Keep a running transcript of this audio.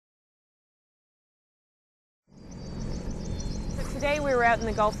Today we were out in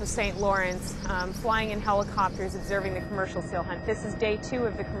the Gulf of St. Lawrence, flying in helicopters, observing the commercial seal hunt. This is day 2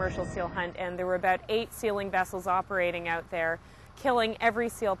 of the commercial seal hunt, and there were about 8 sealing vessels operating out there, killing every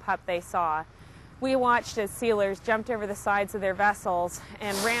seal pup they saw. We watched as sealers jumped over the sides of their vessels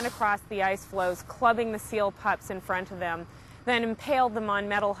and ran across the ice floes, clubbing the seal pups in front of them, then impaled them on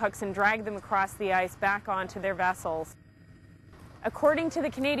metal hooks and dragged them across the ice back onto their vessels. According to the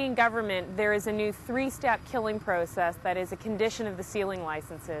Canadian government, there is a new 3-step killing process that is a condition of the sealing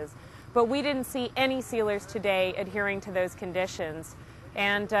licenses. But we didn't see any sealers today adhering to those conditions.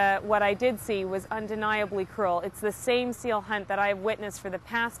 And what I did see was undeniably cruel. It's the same seal hunt that I've witnessed for the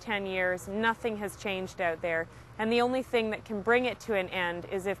past 10 years. Nothing has changed out there. And the only thing that can bring it to an end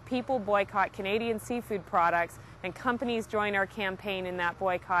is if people boycott Canadian seafood products and companies join our campaign in that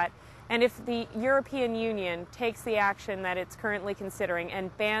boycott, and if the European Union takes the action that it's currently considering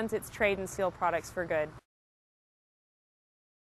and bans its trade in seal products for good.